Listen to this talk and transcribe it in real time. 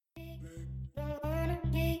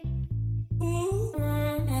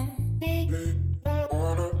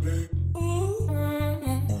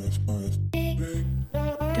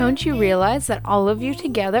Don't you realize that all of you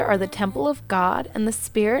together are the temple of God and the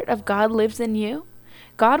Spirit of God lives in you?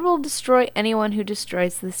 God will destroy anyone who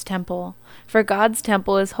destroys this temple, for God's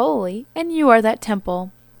temple is holy, and you are that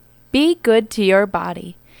temple. Be good to your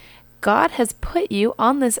body. God has put you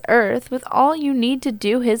on this earth with all you need to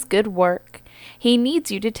do His good work. He needs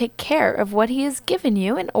you to take care of what He has given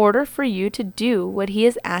you in order for you to do what He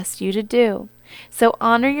has asked you to do. So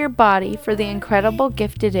honor your body for the incredible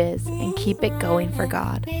gift it is and keep it going for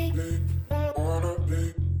God.